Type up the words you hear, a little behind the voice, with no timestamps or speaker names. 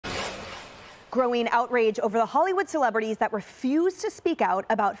Growing outrage over the Hollywood celebrities that refuse to speak out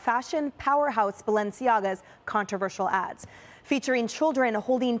about fashion powerhouse Balenciaga's controversial ads. Featuring children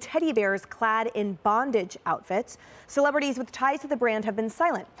holding teddy bears clad in bondage outfits, celebrities with ties to the brand have been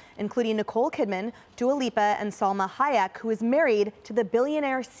silent, including Nicole Kidman, Dua Lipa, and Salma Hayek, who is married to the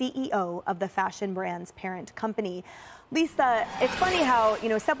billionaire CEO of the fashion brand's parent company. Lisa, it's funny how,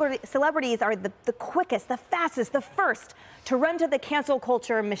 celebrities are the quickest, the fastest, the first to run to the cancel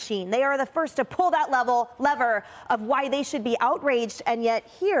culture machine. They are the first to pull that lever of why they should be outraged. And yet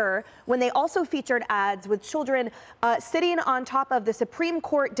here, when they also featured ads with children sitting on top of the Supreme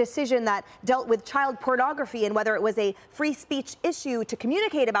Court decision that dealt with child pornography and whether it was a free speech issue to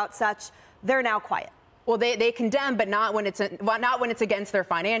communicate about such, they're now quiet. Well, they condemn, but not when it's against their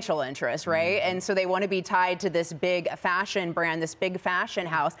financial interests, right? And so they want to be tied to this big fashion brand, this big fashion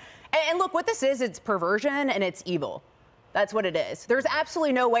house. And look, what this is, it's perversion and it's evil. That's what it is. There's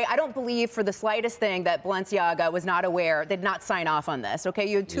absolutely no way. I don't believe for the slightest thing that Balenciaga was not aware, did not sign off on this, okay?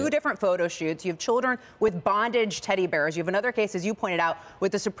 You have two different photo shoots. You have children with bondage teddy bears. You have another case, as you pointed out,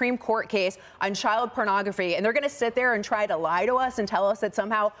 with the Supreme Court case on child pornography. And they're going to sit there and try to lie to us and tell us that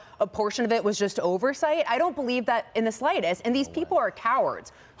somehow a portion of it was just oversight. I don't believe that in the slightest. And these people are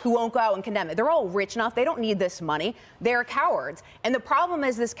cowards who won't go out and condemn it. They're all rich enough. They don't need this money. They're cowards. And the problem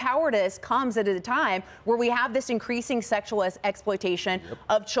is this cowardice comes at a time where we have this increasing sexual exploitation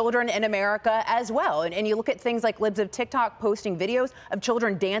of children in America as well. And you look at things like libs of TikTok posting videos of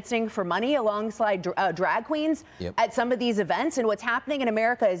children dancing for money alongside drag queens at some of these events. And what's happening in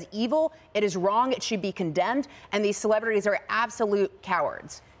America is evil. It is wrong. It should be condemned. And these celebrities are absolute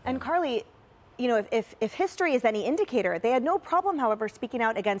cowards. And Carly, if history is any indicator, they had no problem, however, speaking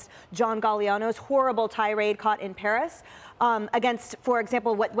out against John Galliano's horrible tirade caught in Paris, against, for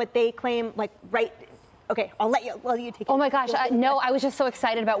example, what they claim, Okay, I'll let you take it. Oh my gosh, no, I was just so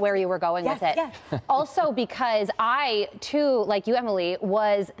excited about where you were going with it. Yes. Also because I, too, like you, Emily,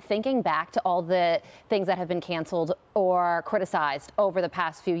 was thinking back to all the things that have been canceled or criticized over the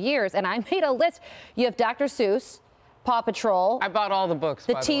past few years, and I made a list. You have Dr. Seuss, Paw Patrol. I bought all the books,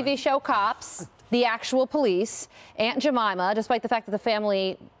 the TV show Cops, the actual police, Aunt Jemima, despite the fact that the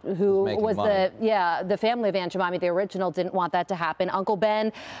family who was the family of Aunt Jemima, the original, didn't want that to happen. Uncle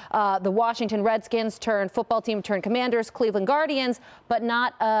Ben, the Washington Redskins turned football team turned Commanders, Cleveland Guardians, but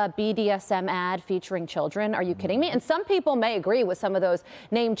not a BDSM ad featuring children. Are you kidding me? And some people may agree with some of those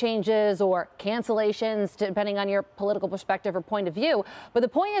name changes or cancellations, depending on your political perspective or point of view. But the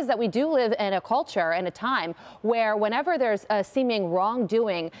point is that we do live in a culture and a time where whenever there's a seeming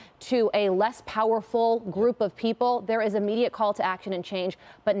wrongdoing to a less powerful group of people, there is immediate call to action and change,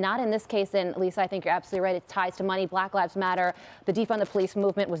 but not in this case. And Lisa, I think you're absolutely right. It ties to money. Black Lives Matter. The defund the police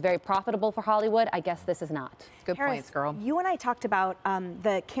movement was very profitable for Hollywood. I guess this is not. Good points, girl. You and I talked about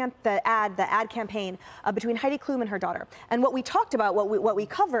the ad campaign between Heidi Klum and her daughter. And what we talked about, what we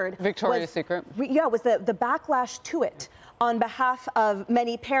covered, Victoria's Secret. Was the backlash to it on behalf of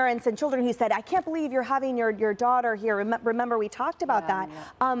many parents and children who said, I can't believe you're having your daughter here. Remember, we talked about that.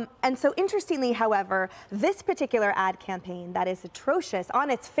 Yeah. And so interestingly, however, this particular ad campaign that is atrocious on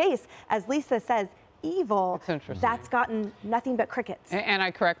its face, as Lisa says, evil, that's gotten nothing but crickets. And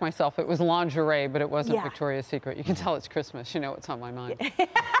I correct myself, it was lingerie, but it wasn't Victoria's Secret. You can tell it's Christmas. You know what's on my mind.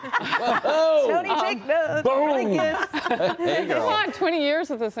 Tony, take notes. Boom. Hey, girl. Come on, 20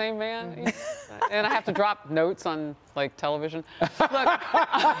 years with the same man. And I have to drop notes on, television. Look,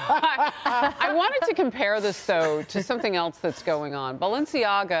 I wanted to compare this, though, to something else that's going on.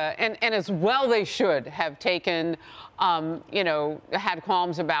 Balenciaga, and as well they should, have taken, had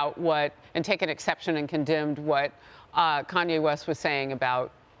qualms about and taken exception and condemned what Kanye West was saying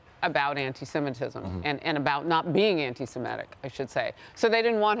about anti-Semitism and about not being anti-Semitic, I should say. So they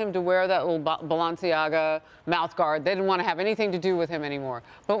didn't want him to wear that little Balenciaga mouth guard. They didn't want to have anything to do with him anymore.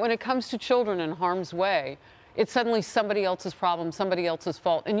 But when it comes to children in harm's way, it's suddenly somebody else's problem, somebody else's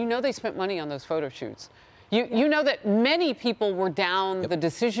fault. And they spent money on those photo shoots. You know that many people were down the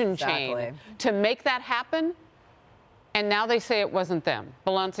decision chain to make that happen. And now they say it wasn't them.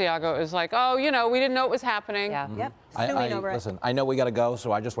 Balenciaga is like, oh, we didn't know it was happening. Yeah. Yep. Listen, I know we got to go,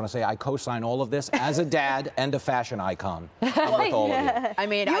 so I just want to say I co-sign all of this as a dad and a fashion icon. I'm with all of you. I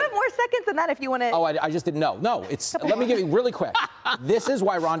mean, you have more seconds than that if you want to. Oh, I just didn't know. No, let me give you really quick. This is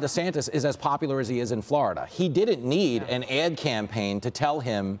why Ron DeSantis is as popular as he is in Florida. He didn't need an ad campaign to tell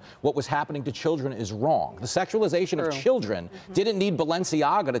him what was happening to children is wrong. The sexualization of children didn't need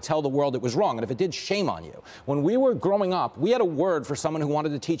Balenciaga to tell the world it was wrong. And if it did, shame on you. When we were growing up, we had a word for someone who wanted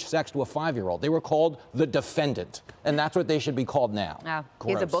to teach sex to a 5-year-old. They were called the defendant. And that's what they should be called now.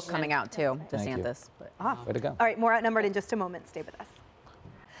 He has a book coming out, too, DeSantis. Way to go. All right, more Outnumbered in just a moment. Stay with us.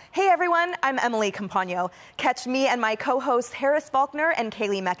 Hey everyone, I'm Emily Campagno. Catch me and my co-hosts Harris Faulkner and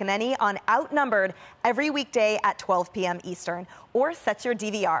Kaylee McEnany on Outnumbered every weekday at 12 p.m. Eastern, or set your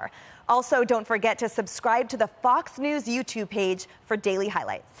DVR. Also, don't forget to subscribe to the Fox News YouTube page for daily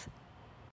highlights.